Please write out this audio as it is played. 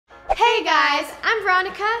Hey guys, I'm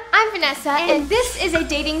Veronica. I'm Vanessa. And this is a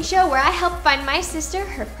dating show where I help find my sister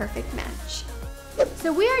her perfect match.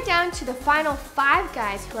 So we are down to the final 5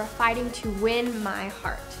 guys who are fighting to win my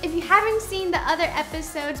heart. If you haven't seen the other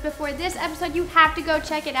episodes before this episode, you have to go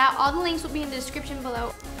check it out. All the links will be in the description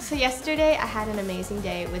below. So yesterday I had an amazing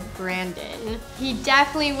day with Brandon. He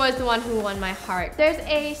definitely was the one who won my heart. There's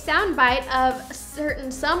a soundbite of a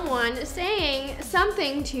certain someone saying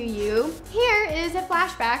something to you. Here is a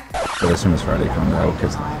flashback. But as soon as Friday comes out,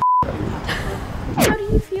 kiss the How do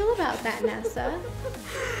you feel about that, Nessa?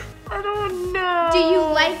 I don't know. Do you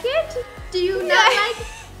like it? Do you not like it?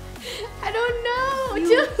 I don't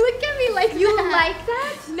know. Don't look at me like you like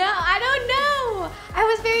that? No, I don't know. I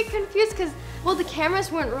was very confused because, well, the cameras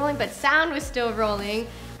weren't rolling, but sound was still rolling.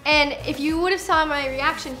 And if you would have saw my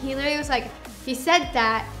reaction, he literally was like, he said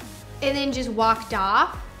that and then just walked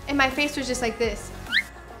off. And my face was just like this.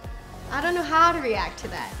 I don't know how to react to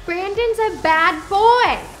that. Brandon's a bad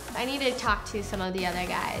boy. I need to talk to some of the other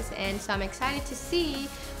guys, and so I'm excited to see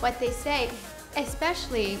what they say.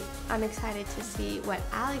 Especially, I'm excited to see what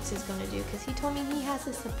Alex is gonna do because he told me he has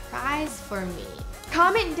a surprise for me.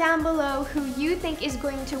 Comment down below who you think is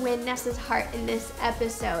going to win Nessa's heart in this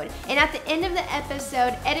episode. And at the end of the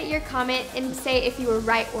episode, edit your comment and say if you were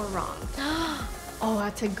right or wrong. Oh,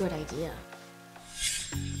 that's a good idea.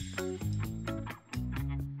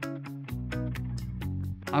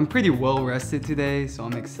 I'm pretty well rested today, so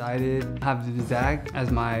I'm excited. Have Zach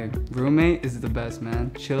as my roommate is the best, man.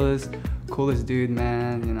 Chillest, coolest dude,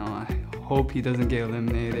 man. You know, I hope he doesn't get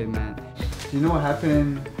eliminated, man. You know what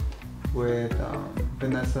happened with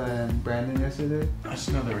Vanessa and Brandon yesterday? I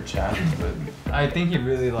just know they were chatting, but... I think he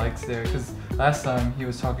really likes there, because last time he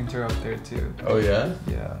was talking to her up there too. Oh yeah?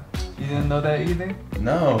 Yeah. You didn't know that either?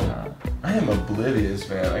 No. I am oblivious,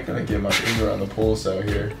 man. I gotta get my finger on the pulse out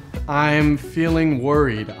here. I'm feeling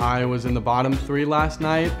worried. I was in the bottom 3 last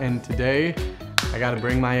night, and today I gotta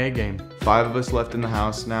bring my A game. 5 of us left in the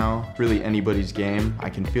house now. Really anybody's game. I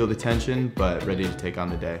can feel the tension, but ready to take on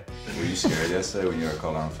the day. Were you scared yesterday when you were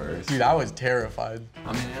called on first? Dude, I was terrified.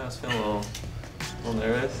 I mean, yeah, I was feeling a little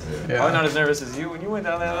nervous. Yeah. Probably not as nervous as you when you went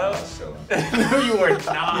down that I road. was chilling. No, you were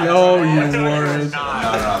not. No, you were weren't.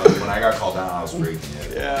 not. No, when I got called down, I was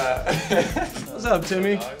freaking it. Yeah. What's up,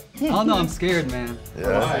 Timmy? I don't know, I'm scared, man.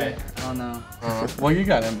 Yeah. Why? I don't know. Well, you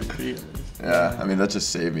got MVP. Yeah, I mean, that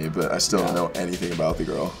just saved me, but I still don't know anything about the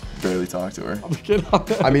girl. Barely talked to her. Get on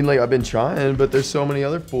that. I mean, like, I've been trying, but there's so many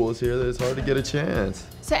other fools here that it's hard to get a chance.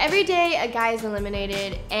 So every day a guy is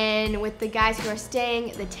eliminated, and with the guys who are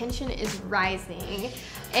staying, the tension is rising.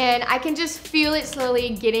 And I can just feel it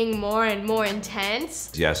slowly getting more and more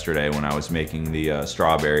intense. Yesterday when I was making the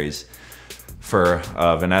strawberries for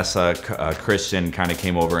Vanessa, Christian kind of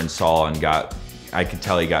came over and saw and I could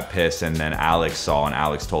tell he got pissed, and then Alex saw and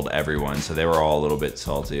Alex told everyone, so they were all a little bit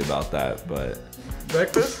salty about that, but.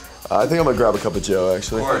 Breakfast? I think I'm gonna grab a cup of Joe,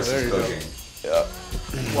 actually. Of course, There he's you go. cooking. Yeah.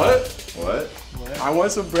 What? I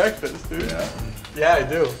want some breakfast, dude. Yeah. Yeah, I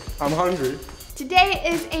do. I'm hungry. Today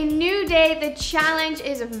is a new day. The challenge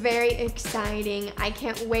is very exciting. I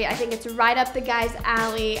can't wait. I think it's right up the guys'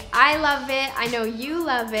 alley. I love it. I know you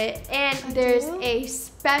love it. And there's a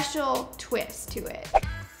special twist to it.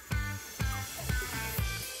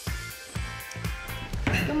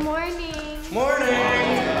 Good morning. Morning.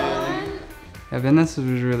 Yeah, Vanessa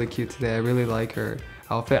was really cute today. I really like her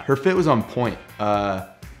outfit. Her fit was on point.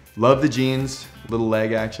 Love the jeans, little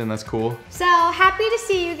leg action, that's cool. So happy to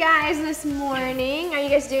see you guys this morning. Are you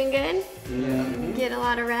guys doing good? Yeah. Get a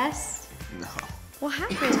lot of rest? No. What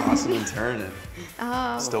happened? Tossing and turning.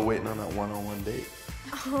 Oh. Still waiting on that one-on-one date.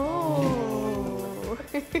 Oh.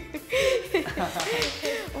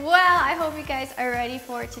 Well, I hope you guys are ready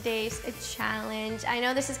for today's challenge. I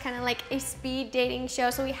know this is kind of like a speed dating show,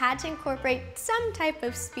 so we had to incorporate some type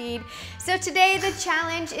of speed. So today the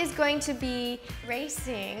challenge is going to be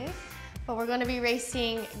racing, but we're going to be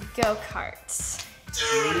racing go-karts.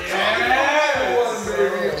 Yeah!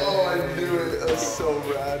 Baby. Oh, I knew it. That's so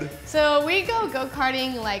rad. So we go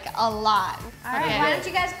go-karting like a lot. All right, Okay. why don't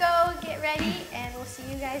you guys go get ready and we'll see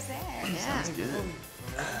you guys there. Yeah. Sounds good.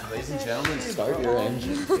 Ladies and gentlemen, start your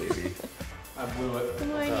engine, baby. I blew it. Good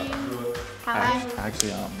morning. Hi. Hi.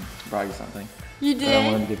 Actually, brought you something You that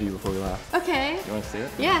I wanted did? to give you before we left. Okay. You want to see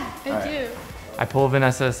it? Yeah, I All do. I pull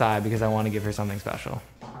Vanessa aside because I want to give her something special.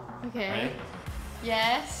 Okay. Right?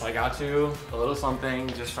 Yes. So I got you a little something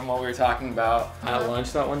just from what we were talking about at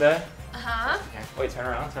lunch that one day. Uh-huh. Okay. Wait, turn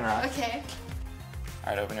around, turn around. Okay. All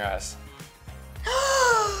right, open your eyes.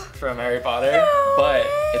 From Harry Potter, but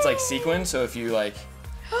it's like sequin, so if you like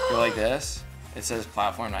go like this, it says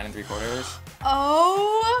platform 9 3/4,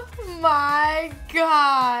 Oh my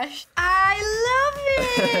gosh. I love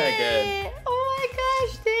it. Good. Oh my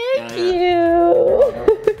gosh, thank Yeah. you.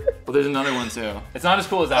 Well, there's another one too. It's not as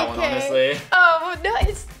cool as that one, honestly. Oh, no,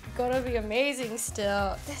 it's gonna be amazing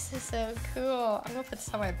still. This is so cool. I'm gonna put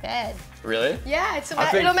this on my bed. Really? Yeah,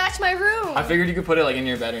 it'll match my room. I figured you could put it like in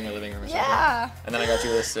your bed or in your living room or something. Yeah. And then I got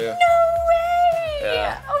you this too. No way.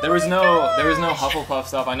 Yeah. Oh there was no gosh. Hufflepuff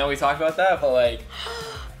stuff. I know we talked about that, but like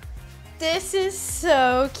This is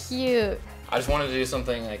so cute. I just wanted to do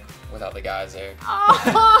something like without the guys there.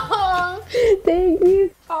 Oh, thank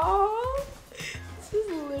you. Oh, this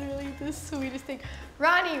is literally the sweetest thing.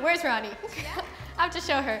 Ronnie, where's Ronnie? I have to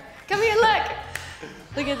show her. Come here, look.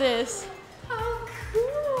 Look at this. How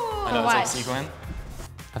cool. I know it's like sequin.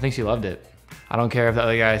 I think she loved it. I don't care if the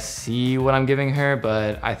other guys see what I'm giving her,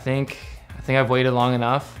 but I think I've waited long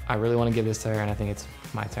enough. I really want to give this to her, and I think it's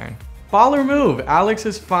my turn. Baller move. Alex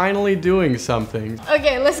is finally doing something.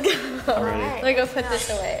 Okay, let's go. I'm ready. Let me go put this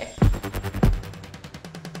away.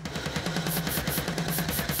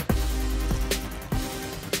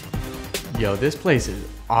 Yo, this place is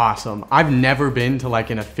awesome. I've never been to like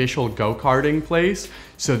an official go-karting place,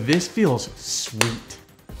 so this feels sweet.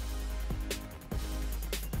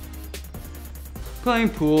 Playing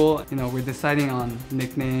pool, you know, we're deciding on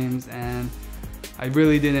nicknames, and I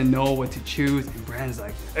really didn't know what to choose. And Brandon's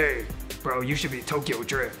like, hey, bro, you should be Tokyo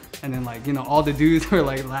Drift. And then like, you know, all the dudes were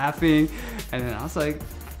like laughing. And then I was like,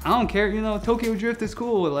 I don't care, you know, Tokyo Drift is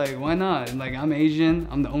cool. Like, why not? And like, I'm Asian.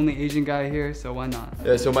 I'm the only Asian guy here, so why not?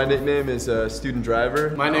 Yeah, so my nickname is Student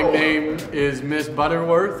Driver. My nickname is Miss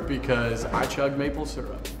Butterworth because I chug maple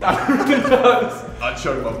syrup. I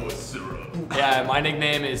chug maple syrup. Yeah, my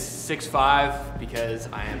nickname is 6'5" because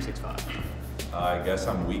I am 6'5". I guess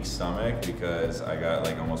I'm weak stomach because I got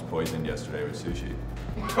like almost poisoned yesterday with sushi.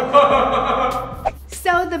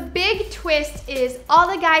 So the big twist is all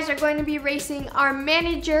the guys are going to be racing our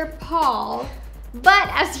manager, Paul. But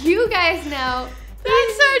as you guys know,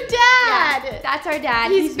 that's our dad. Yeah, that's our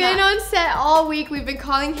dad. He's been on set all week. We've been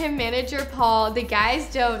calling him Manager Paul. The guys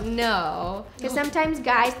don't know. Because sometimes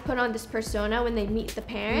guys put on this persona when they meet the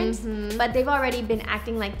parents, but they've already been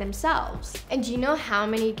acting like themselves. And do you know how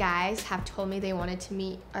many guys have told me they wanted to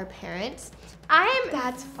meet our parents? I am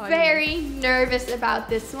very nervous about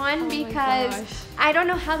this one because I don't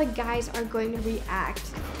know how the guys are going to react.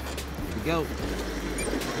 Here we go.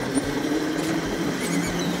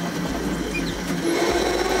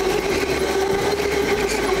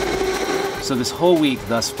 So this whole week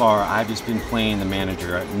thus far, I've just been playing the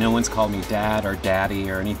manager. No one's called me dad or daddy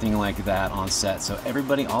or anything like that on set. So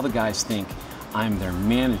everybody, all the guys think I'm their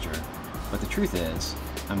manager. But the truth is,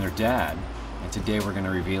 I'm their dad. And today we're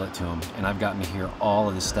gonna reveal it to them. And I've gotten to hear all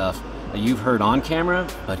of the stuff that you've heard on camera,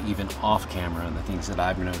 but even off camera, and the things that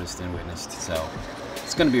I've noticed and witnessed. So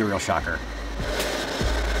it's gonna be a real shocker.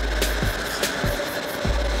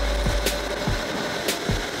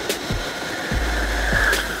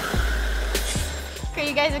 Are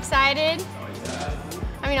you guys excited?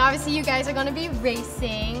 I mean, obviously you guys are gonna be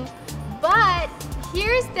racing, but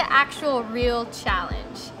here's the actual real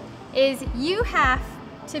challenge, is you have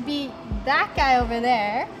to be that guy over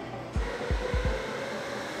there.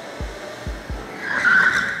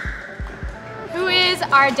 Who is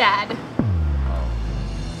our dad.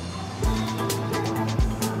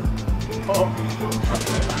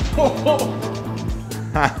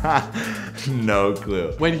 No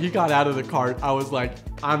clue. When he got out of the cart, I was like,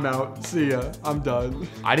 I'm out, see ya, I'm done.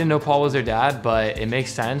 I didn't know Paul was their dad, but it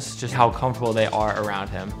makes sense just how comfortable they are around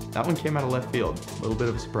him. That one came out of left field. A little bit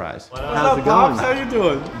of a surprise. How's it going? How you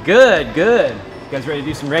doing? Good, good. You guys ready to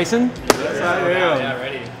do some racing? Yes, I am. Yeah,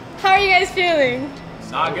 ready. How are you guys feeling?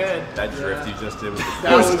 Not good. That drift you just did was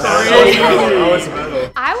That was crazy.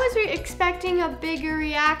 I was expecting a bigger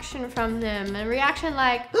reaction from them, a reaction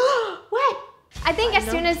like, what? I think as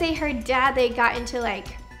soon as they heard dad, they got into like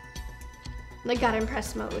got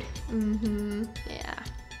impressed mode. Yeah.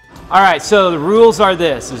 All right, so the rules are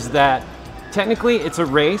this, is that technically it's a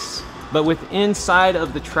race, but inside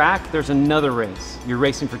of the track, there's another race. You're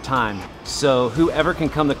racing for time. So whoever can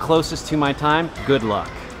come the closest to my time, good luck.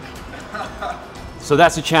 So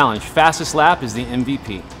that's a challenge. Fastest lap is the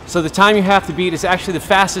MVP. So the time you have to beat is actually the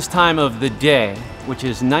fastest time of the day, which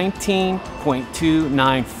is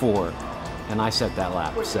 19.294. And I set that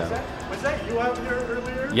lap, so. Was that you out here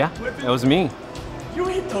earlier? Yeah, that was me. You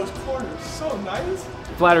hit those corners so nice.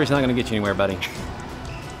 Flattery's not gonna get you anywhere, buddy.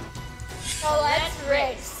 So let's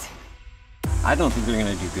race. I don't think they're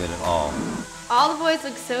gonna do good at all. All the boys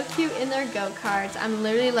look so cute in their go-karts. I'm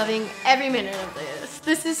literally loving every minute of this.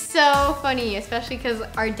 This is so funny, especially because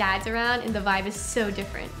our dad's around and the vibe is so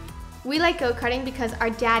different. We like go-karting because our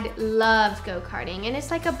dad loves go-karting, and it's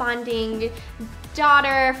like a bonding,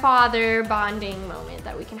 daughter-father bonding moment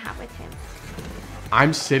that we can have with him.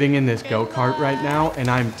 I'm sitting in this go-kart right now, and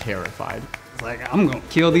I'm terrified. It's like, I'm gonna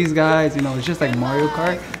kill these guys, you know, it's just like Mario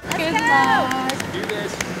Kart. Good luck. Do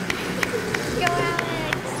this. Go,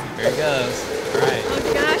 Alex. There he goes. All right. Oh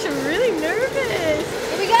gosh, I'm really nervous.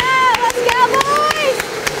 Here we go. Let's go, boys.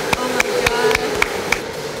 Oh my gosh.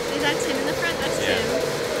 Is that Tim in the front? That's Tim.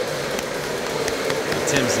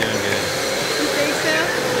 Tim's doing good. You think so?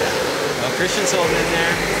 Well, Christian's holding in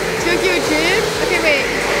there. Tokyo Drift? Okay, wait.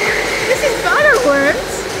 This is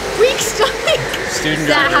Butterworths. Weak stomach.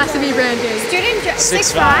 Student That driver. has to be Brandon. Student driver.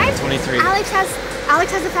 6'5", 23. Alex has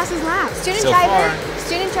the fastest lap. Student So driver. far.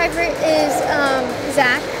 Student driver is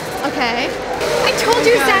Zach. Okay. I told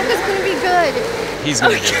you Zach was gonna be good. He's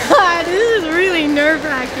gonna do it. God, this is really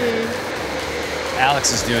nerve-wracking.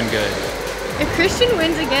 Alex is doing good. If Christian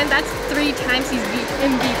wins again, that's 3 times he's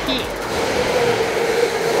MVP.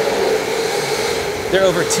 They're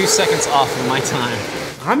over 2 seconds off of my time.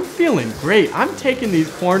 I'm feeling great. I'm taking these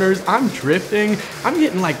corners. I'm drifting. I'm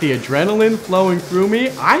getting like the adrenaline flowing through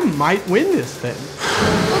me. I might win this thing.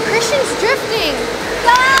 Well, Christian's drifting.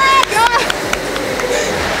 Go, Alex! Go!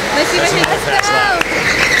 Let's see what he Let's does.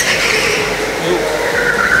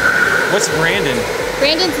 What's Brandon?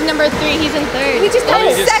 Brandon's number 3. He's in 3rd. He just Oh, got he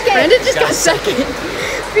just- second. Brandon just got got second.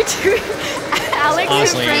 Between Alex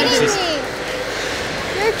Honestly, and it's kidding just- me.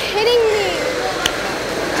 You're kidding me.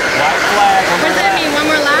 White flag. What does that mean? One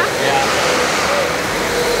more lap? Yeah.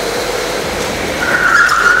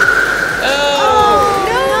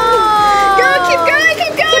 No! Go, keep going,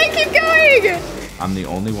 keep going, keep going! I'm the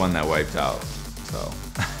only one that wiped out, so.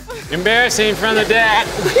 Embarrassing in front of the dad.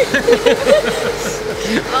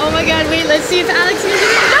 Oh my god, wait, let's see if Alex is it.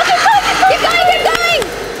 No, keep going, keep going!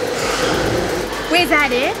 Wait, is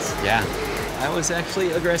that it? Yeah. That was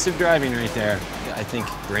actually aggressive driving right there. I think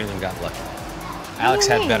Brandon got lucky. Alex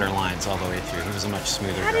had better lines all the way through. He was a much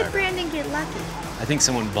smoother How driver. did Brandon get lucky? I think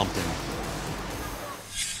someone bumped him.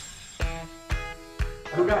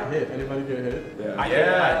 Who got hit? Anybody get hit? Yeah. I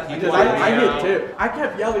hit too. I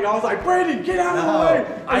kept yelling. I was like, Brandon, get out of the way.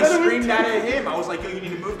 I screamed that at him. I was like, yo, you need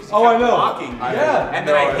to move because you Oh, I kept know. blocking. Yeah. And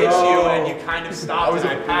then I hit you and you kind of stopped and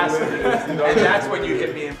I passed you. And that's when you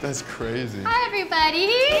hit me. That's crazy. Hi, everybody.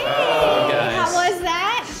 guys. How was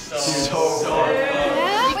that? So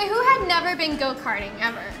Yeah. Wait, who had never been go-karting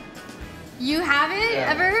ever? You haven't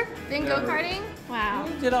ever been go-karting? Wow.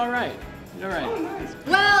 You did all right. You did all right.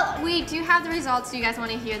 Well, we do have the results. Do you guys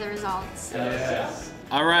want to hear the results?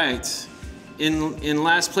 All right. In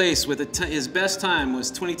last place with his best time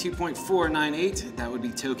was 22.498. That would be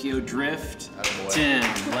Tokyo Drift. Tim.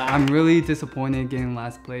 I'm really disappointed getting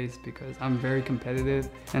last place because I'm very competitive,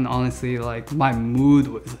 and honestly, like, my mood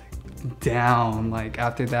was like down. Like,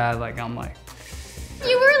 after that, like, I'm like,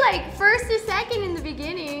 You were like first or second in the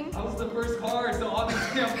beginning. I was the first car, so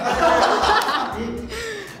obviously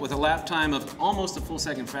With a lap time of almost a full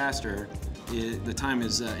second faster, the time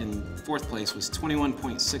is in 4th place was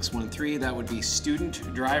 21.613. That would be Student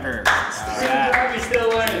Driver. Yeah. He's still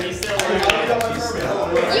learning. He's still learning.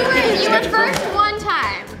 You were first one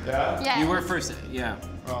time. Yeah? Yeah. You were first, yeah.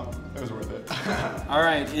 Well, it was worth it. All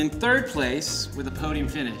right, in 3rd place with a podium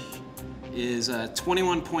finish is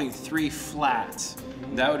 21.3 flat.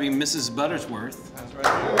 That would be Mrs. Buttersworth. That's right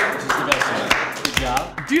here. Which is the best one. Good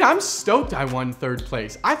job. Dude, I'm stoked I won 3rd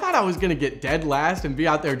place. I thought I was gonna get dead last and be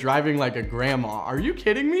out there driving like a grandma. Are you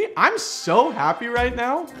kidding me? I'm so happy right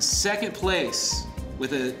now. 2nd place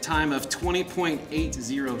with a time of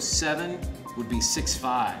 20.807 would be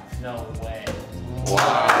 6'5". No way.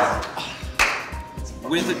 Wow.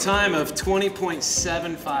 With a time of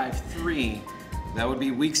 20.753, that would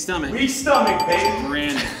be Weak Stomach. Weak stomach, baby.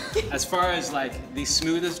 Brandon. As far as like the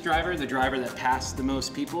smoothest driver, the driver that passed the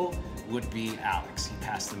most people, would be Alex. He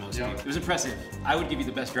passed the most people. It was impressive. I would give you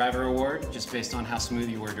the best driver award just based on how smooth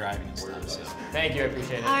you were driving and stuff. So. Thank you, I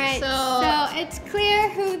appreciate it. All right, so it's clear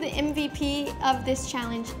who the MVP of this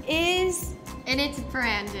challenge is, and it's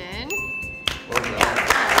Brandon. Good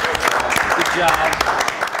job.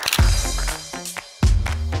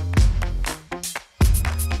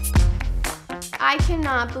 I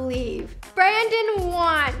cannot believe Brandon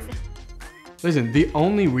won. Listen, the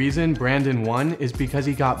only reason Brandon won is because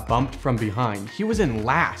he got bumped from behind. He was in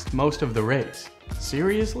last most of the race.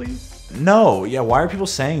 Seriously? No, yeah, why are people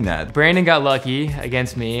saying that? Brandon got lucky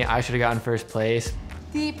against me. I should have gotten 1st place.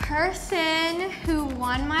 The person who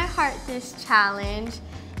won my heart this challenge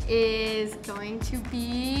is going to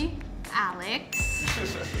be Alex.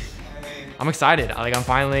 I'm excited. Like I'm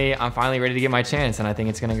finally ready to get my chance, and I think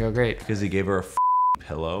it's gonna go great. Because he gave her a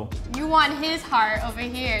pillow. You want his heart over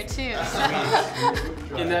here too.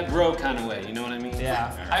 In that bro kind of way, you know what I mean?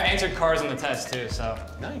 Yeah. I answered cars on the test too, so.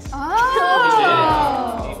 Nice.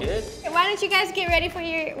 Oh. You did? Why don't you guys get ready for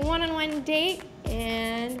your one-on-one date,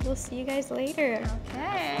 and we'll see you guys later.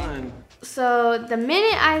 Okay. Fun. So the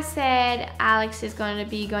minute I said Alex is going to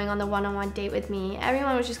be going on the one-on-one date with me,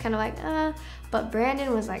 everyone was just kind of like, but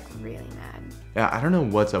Brandon was like really mad. Yeah, I don't know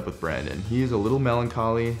what's up with Brandon. He's a little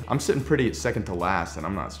melancholy. I'm sitting pretty at second to last, and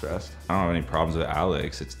I'm not stressed. I don't have any problems with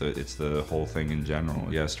Alex. It's the whole thing in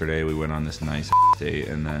general. Yesterday we went on this nice date,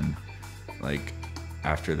 and then like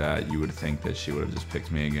after that you would think that she would have just picked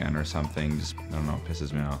me again or something. Just, I don't know,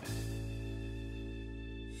 pisses me off.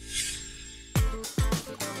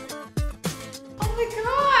 Oh my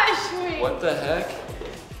gosh! Wait. What the heck?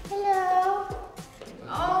 Hello.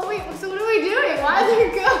 Oh wait, so what are we doing? Why are there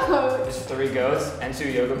goats? There's 3 goats and 2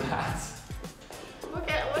 yoga mats.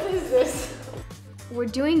 Okay, what is this? We're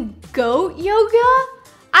doing goat yoga?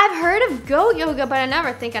 I've heard of goat yoga, but I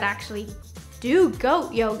never think I'd actually do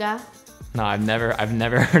goat yoga. No, I've never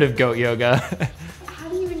heard of goat yoga. How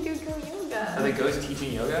do you even do goat yoga? Are the goats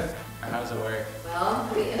teaching yoga? Or how does it work? Well,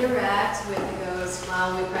 we interact with the goats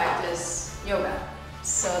while we practice yoga.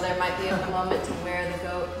 So there might be a moment to where the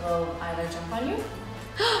goat will either jump on you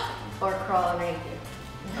or crawl underneath you.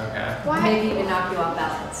 Okay. Why? Maybe even knock you off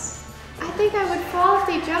balance. I think I would fall if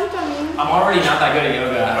they jumped on me. I'm already not that good at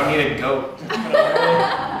yoga. I don't need a goat.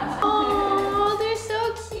 Oh, they're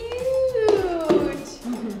so cute.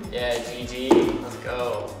 Yeah, Gigi, let's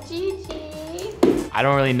go. Gigi. I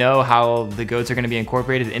don't really know how the goats are going to be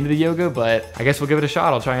incorporated into the yoga, but I guess we'll give it a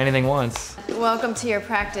shot. I'll try anything once. Welcome to your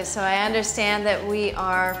practice. So I understand that we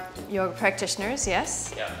are yoga practitioners,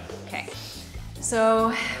 yes? Yeah. Okay.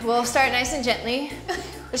 So we'll start nice and gently.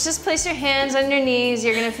 Let's just place your hands on your knees.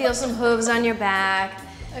 You're gonna feel some hooves on your back.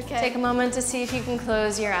 Okay. Take a moment to see if you can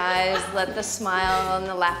close your eyes. Let the smile and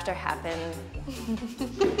the laughter happen.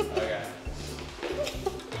 Okay.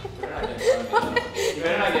 You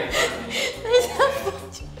better not get in front of me. There's a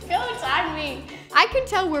bunch of goats on me. I can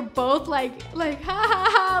tell we're both like ha ha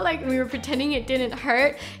ha, like we were pretending it didn't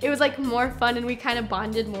hurt. It was like more fun and we kind of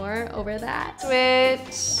bonded more over that.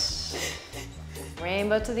 Switch.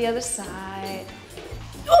 Rainbow to the other side.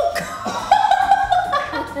 Oh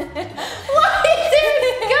Why is there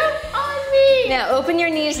a goat on me? Now open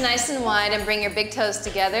your knees nice and wide and bring your big toes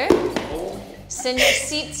together. Send your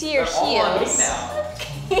seat to your heels.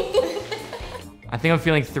 I think I'm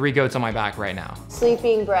feeling 3 goats on my back right now.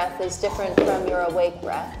 Sleeping breath is different from your awake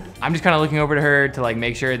breath. I'm just kind of looking over to her to like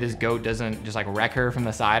make sure this goat doesn't just like wreck her from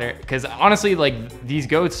the side. Because honestly, like these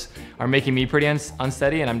goats are making me pretty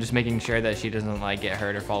unsteady, and I'm just making sure that she doesn't like get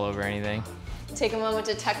hurt or fall over or anything. Take a moment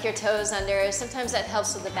to tuck your toes under. Sometimes that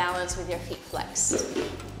helps with the balance with your feet flexed.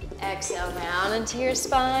 Exhale round into your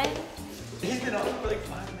spine. He's been on for like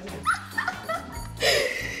 5 minutes.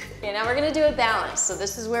 Okay, now we're gonna do a balance. So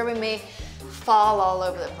this is where we may fall all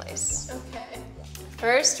over the place. Okay.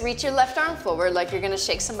 First, reach your left arm forward like you're gonna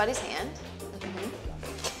shake somebody's hand. What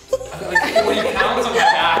do you count on my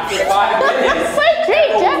back for 5 minutes?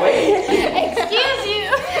 Wait, Oh, wait. excuse you.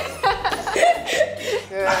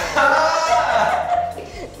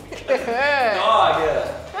 Good. Dog.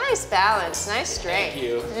 Nice balance, nice strength. Thank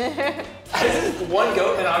you. Is this one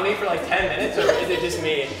goat been on me for like 10 minutes, or is it just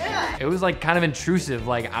me? It was like kind of intrusive.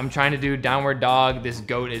 Like I'm trying to do downward dog. This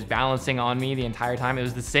goat is balancing on me the entire time. It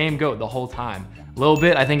was the same goat the whole time. Lil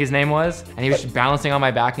Bit, I think his name was, and he was just balancing on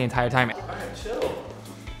my back the entire time. All right, chill.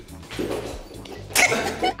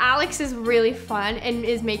 Alex is really fun and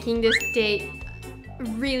is making this date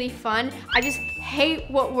really fun. I just hate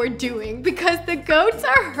what we're doing because the goats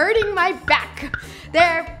are hurting my back.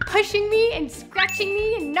 They're pushing me and scratching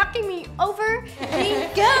me and knocking me over. These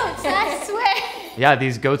goats, I swear. Yeah,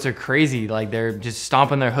 these goats are crazy. Like they're just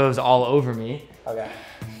stomping their hooves all over me. Okay.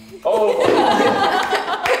 Oh.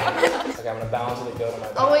 Okay, I'm gonna balance with the goat on my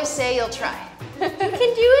back. Always say you'll try. You can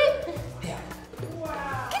do it?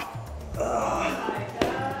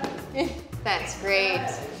 That's great.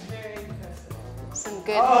 Some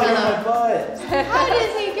good Oh, pillow. my butt. How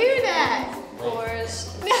does he do that?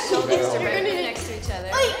 Fours, shoulders are right next to each other.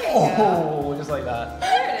 Oh, just like that.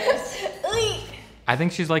 There it is. I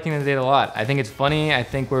think she's liking the date a lot. I think it's funny. I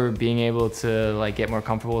think we're being able to like get more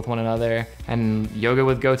comfortable with one another. And yoga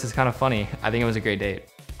with goats is kind of funny. I think it was a great date.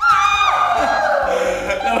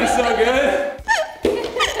 That was so good.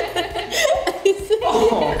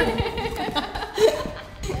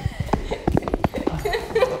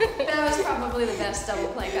 That was probably probably the best double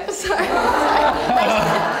plank I've seen.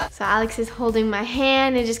 So Alex is holding my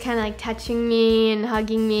hand and just kind of like touching me and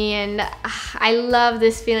hugging me, and I love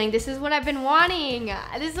this feeling. This is what I've been wanting.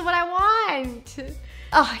 This is what I want.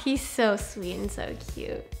 Oh, he's so sweet and so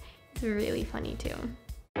cute. He's really funny too.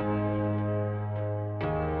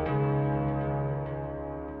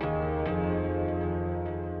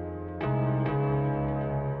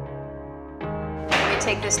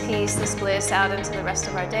 Take this peace, this bliss out into the rest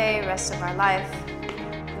of our day, rest of our life,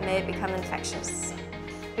 and may it become infectious.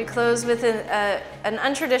 We close with an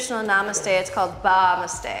untraditional namaste. It's called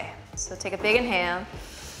Ba-maste. So take a big inhale.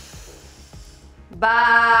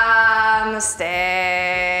 Ba-maste.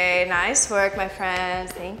 Nice work, my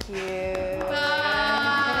friends. Thank you. Ba-maste.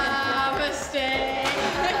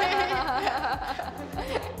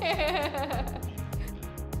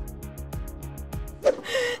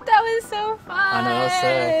 That was so fun. I know,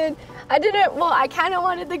 sick. I kind of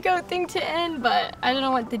wanted the goat thing to end, but I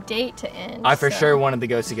didn't want the date to end. I for sure wanted the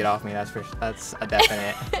goats to get off me. That's a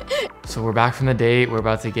definite. So we're back from the date. We're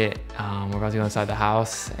about to go inside the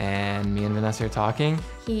house, and me and Vanessa are talking.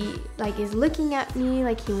 He is looking at me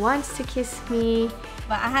like he wants to kiss me.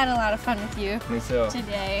 But I had a lot of fun with you. Me too.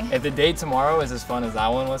 Today. If the date tomorrow is as fun as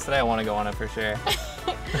that one was today, I want to go on it for sure.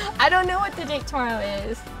 I don't know what the date tomorrow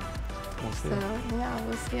is. We'll see. So yeah,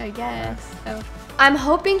 we'll see, I guess. So I'm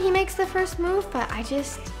hoping he makes the first move, but I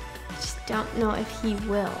just don't know if he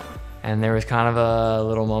will. And there was kind of a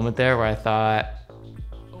little moment there where I thought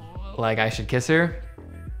like I should kiss her,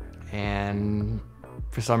 and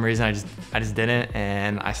for some reason I just didn't,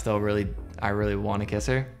 and I really want to kiss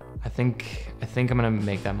her. I think I'm gonna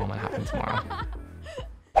make that moment happen tomorrow.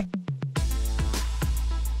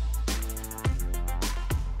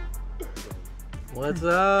 What's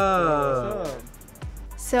up?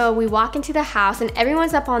 So we walk into the house and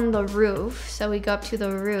everyone's up on the roof. So we go up to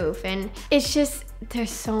the roof and it's just,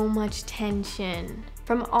 there's so much tension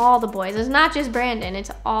from all the boys. It's not just Brandon,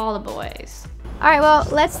 it's all the boys. All right, well,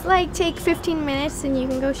 let's take 15 minutes and you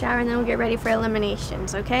can go shower and then we'll get ready for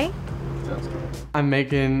eliminations, okay? I'm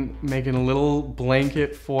making a little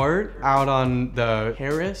blanket fort out on the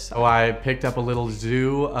terrace. So I picked up a little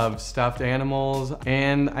zoo of stuffed animals,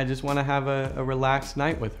 and I just want to have a relaxed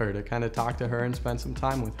night with her to kind of talk to her and spend some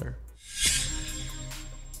time with her.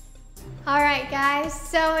 All right, guys,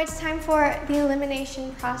 so it's time for the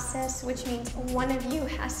elimination process, which means one of you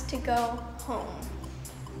has to go home.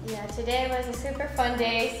 Yeah, today was a super fun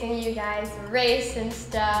day seeing you guys race and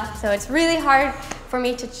stuff. So it's really hard for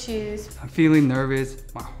me to choose. I'm feeling nervous.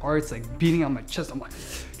 My heart's beating on my chest. I'm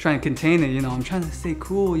trying to contain it, I'm trying to stay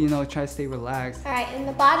cool, try to stay relaxed. All right, in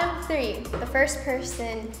the bottom three, the first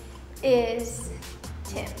person is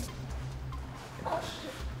Tim.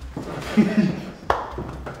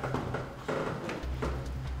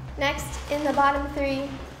 Next, in the bottom three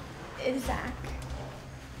is Zach.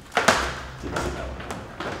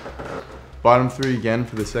 Bottom three again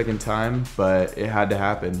for the second time, but it had to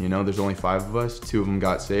happen. There's only 5 of us, 2 of them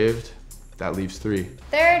got saved. That leaves 3.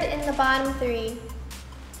 Third in the bottom three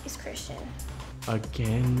is Christian.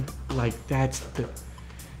 Again?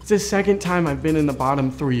 It's the second time I've been in the bottom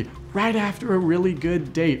 3, right after a really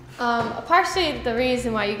good date. Partially the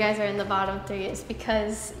reason why you guys are in the bottom 3 is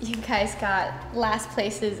because you guys got last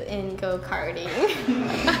places in go-karting.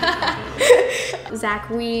 Zach,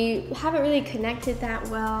 we haven't really connected that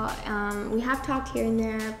well. We have talked here and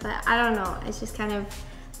there, but I don't know. It's just kind of,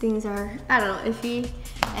 things are, iffy.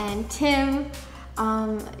 And Tim,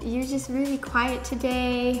 you're just really quiet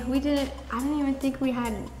today. I don't even think we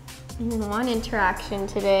had even one interaction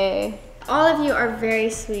today. All of you are very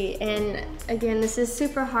sweet, and again, this is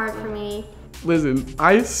super hard for me. Listen,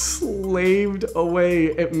 I slaved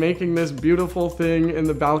away at making this beautiful thing in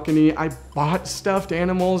the balcony. I bought stuffed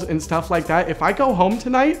animals and stuff like that. If I go home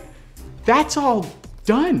tonight, that's all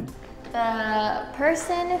done. The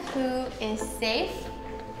person who is safe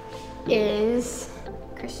is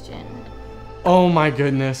Christian. Oh my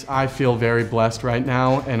goodness, I feel very blessed right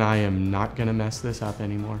now, and I am not gonna mess this up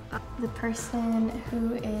anymore. The person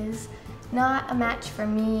who is not a match for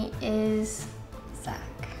me is Zach.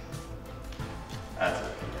 That's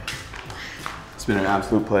okay. It's been an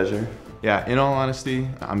absolute pleasure. Yeah, in all honesty,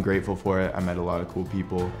 I'm grateful for it. I met a lot of cool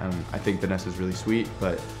people, and I think Vanessa's really sweet,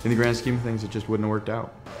 but in the grand scheme of things, it just wouldn't have worked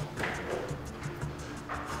out.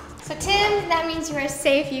 So Tim, that means you are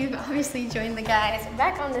safe. You've obviously joined the guys. We're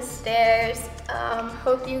back on the stairs.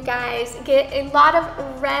 Hope you guys get a lot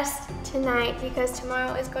of rest tonight because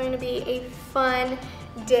tomorrow is going to be a fun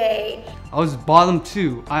day. I was bottom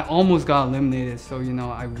 2. I almost got eliminated, so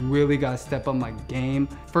I really got to step up my game.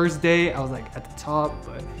 First day, I was at the top,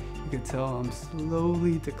 but you You could tell I'm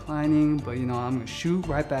slowly declining, but you know, I'm gonna shoot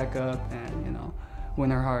right back up and, you know, win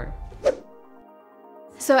her heart.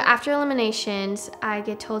 So after eliminations, I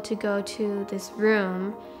get told to go to this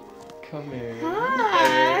room. Come in. Hi.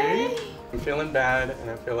 Hey. I'm feeling bad, and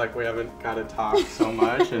I feel like we haven't got to talk so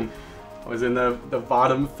much. And I was in the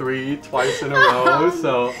bottom 3 twice in a row,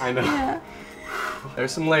 so I know. Yeah.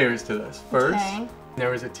 There's some layers to this. First, there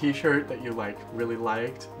was a t-shirt that you like really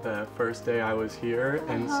liked the first day I was here,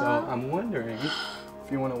 and so I'm wondering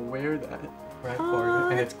if you want to wear that right for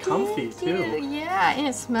me. And it's comfy too. Yeah, and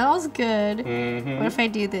it smells good. Mm-hmm. What if I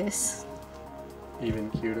do this? Even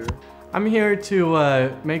cuter. I'm here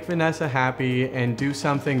to make Vanessa happy and do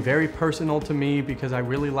something very personal to me because I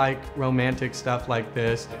really like romantic stuff like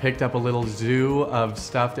this. Picked up a little zoo of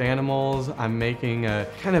stuffed animals. I'm making a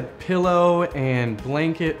kind of pillow and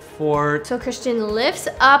blanket fort. So Christian lifts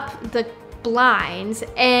up the blinds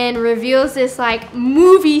and reveals this like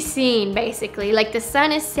movie scene basically. Like the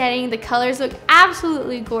sun is setting, the colors look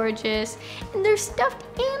absolutely gorgeous, and there's stuffed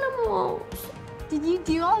animals. Did you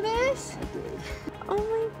do all this? I did. Oh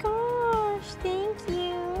my gosh, thank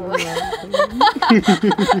you. What's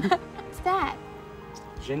that?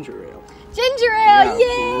 Ginger ale. Ginger ale, Yeah,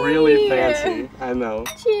 yay! really fancy, I know.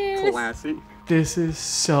 Cheers. Classy. This is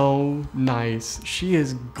so nice. She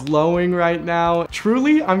is glowing right now.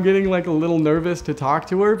 Truly, I'm getting like a little nervous to talk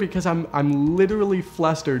to her because I'm literally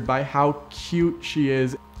flustered by how cute she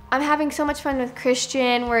is. I'm having so much fun with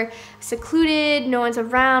Christian. We're secluded, no one's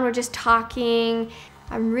around, we're just talking.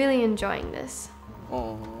 I'm really enjoying this.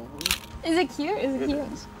 Oh. Is it cute? Is it cute?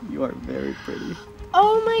 Is. You are very pretty.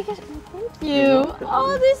 Oh my gosh, thank you.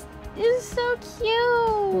 Oh, this is so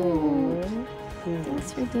cute.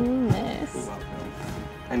 Thanks for doing this.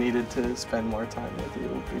 I needed to spend more time with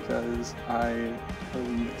you because I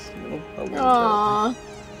miss you a little Aww. bit.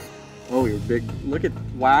 Oh, you're big. Look at,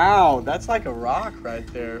 wow, that's like a rock right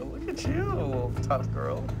there. Look at you, tough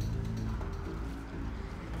girl.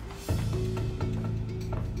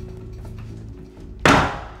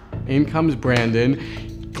 In comes Brandon,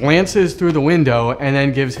 glances through the window, and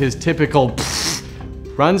then gives his typical pfft,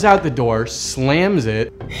 runs out the door, slams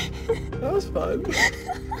it. That was fun.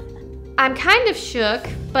 I'm kind of shook,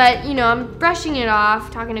 but you know, I'm brushing it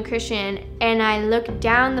off, talking to Christian, and I look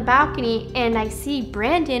down the balcony and I see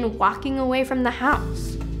Brandon walking away from the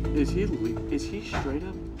house. Is he straight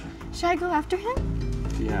up? Should I go after him?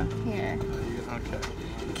 Yeah. Here. Okay.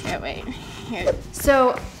 Okay, wait. Here.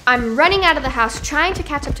 So I'm running out of the house, trying to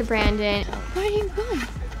catch up to Brandon. Where are you going?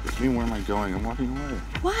 What do you mean, where am I going? I'm walking away.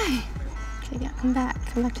 Why? Okay, yeah, come back.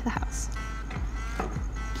 Come back to the house.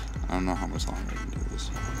 I don't know how much longer I can do this.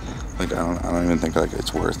 Like, I don't even think like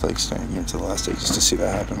it's worth like staying here till the last day just to see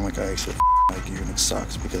that happen. Like, I actually like you, and it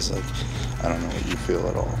sucks because like I don't know what you feel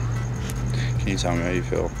at all. Can you tell me how you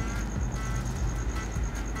feel?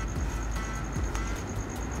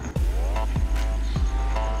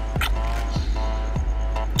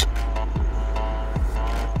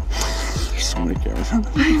 There's so many cameras.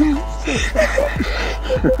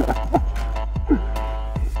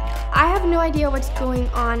 I have no idea what's going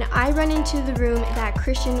on. I run into the room that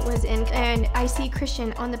Christian was in, and I see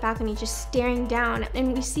Christian on the balcony just staring down,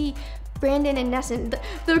 and we see Brandon and Nesson,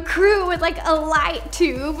 the crew with like a light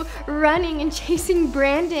tube, running and chasing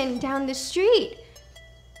Brandon down the street.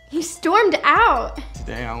 He stormed out.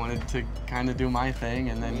 Today I wanted to kind of do my thing,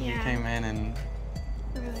 and then he came in and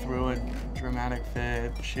threw a dramatic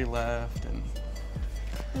fit. She left, and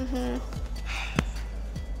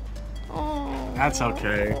Oh. That's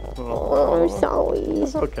okay. Oh, I'm sorry.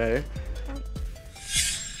 That's okay.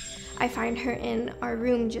 I find her in our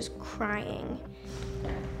room just crying.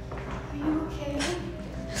 Are you okay?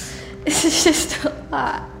 This is just a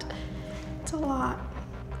lot. It's a lot.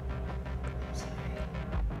 Sorry.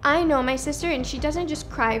 I know my sister, and she doesn't just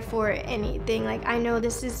cry for anything. Like, I know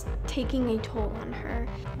this is taking a toll on her.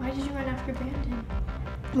 Why did you run after Brandon?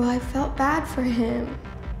 Well, I felt bad for him.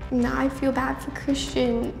 Now I feel bad for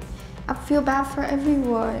Christian. I feel bad for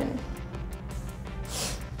everyone.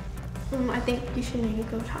 I think you should maybe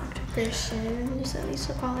go talk to Christian and just at least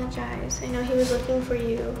apologize. I know he was looking for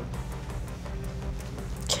you.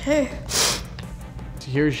 Okay.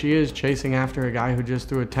 Here she is chasing after a guy who just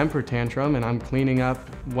threw a temper tantrum, and I'm cleaning up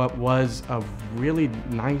what was a really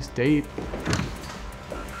nice date.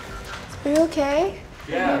 Are you okay?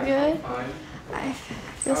 Yeah. Are you good? Fine. I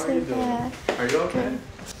feel so bad. Are you okay?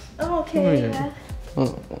 I'm okay, yeah.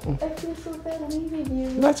 Oh. I feel so bad leaving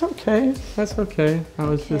you. That's okay. That's okay. I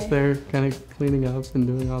was just there kind of cleaning up and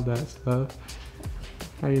doing all that stuff.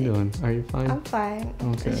 How you doing? Are you fine? I'm fine.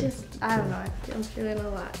 Okay. It's just, I don't know, I'm feeling a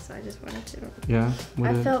lot, so I just wanted to. Yeah?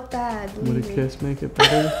 I felt bad Would leaving. a kiss make it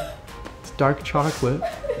better? dark chocolate.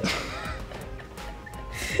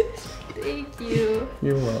 Thank you.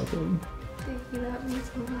 You're welcome. Thank you, that means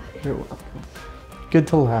a lot. You're welcome. Good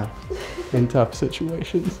to laugh in tough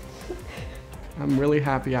situations. I'm really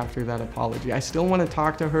happy after that apology. I still want to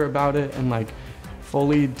talk to her about it and like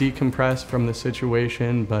fully decompress from the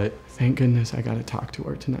situation, but thank goodness I got to talk to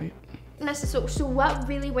her tonight. Vanessa, so what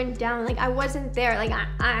really went down? Like, I wasn't there. Like,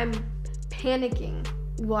 I'm panicking.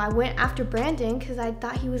 Well, I went after Brandon because I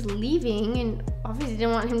thought he was leaving and obviously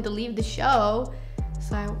didn't want him to leave the show.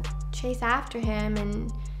 So I chase after him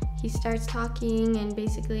and he starts talking and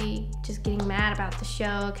basically just getting mad about the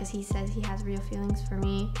show because he says he has real feelings for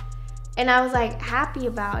me. And I was like happy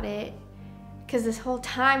about it because this whole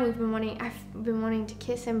time I've been wanting to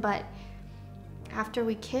kiss him, but after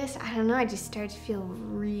we kissed, I don't know, I just started to feel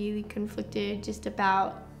really conflicted just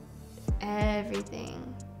about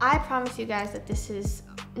everything. I promise you guys that this is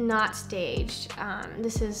not staged.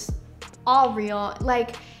 This is all real.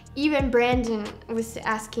 Like, even Brandon was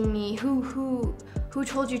asking me, who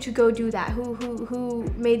told you to go do that?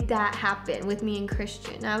 Who made that happen with me and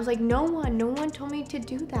Christian? And I was like, no one told me to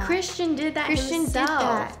do that. Christian did that Christian himself. did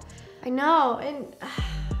that. I know, and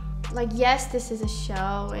like, yes, this is a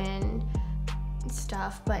show and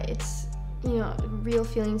stuff, but it's, you know, real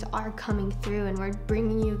feelings are coming through and we're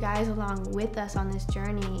bringing you guys along with us on this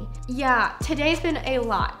journey. Yeah, today's been a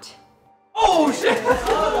lot. Oh shit!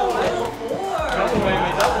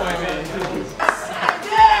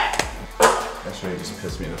 That straight just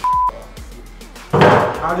pissed me the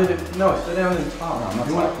off. How did it? No, sit down and talk. No, I'm not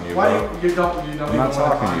talking to you, Why bro. you don't I'm not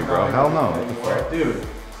talking to you, bro. Hell no. What the fuck? Dude.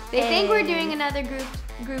 They think we're doing another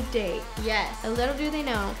group date. Yes. A little do they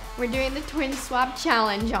know, we're doing the twin swap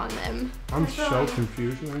challenge on them. I'm so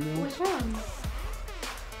confused right now. What's wrong?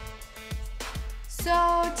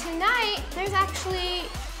 So tonight, there's actually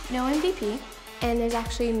no MVP, and there's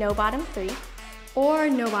actually no bottom 3, or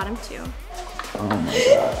no bottom 2. Oh my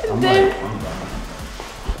god. I'm done.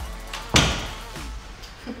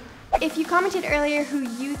 If you commented earlier who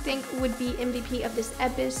you think would be MVP of this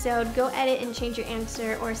episode, go edit and change your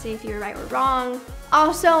answer or say if you were right or wrong.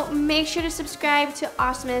 Also, make sure to subscribe to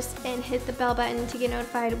Awesomeness and hit the bell button to get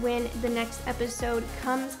notified when the next episode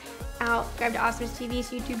comes out. Subscribe to AwesomenessTV's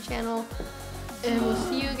YouTube channel, and we'll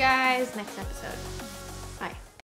see you guys next episode.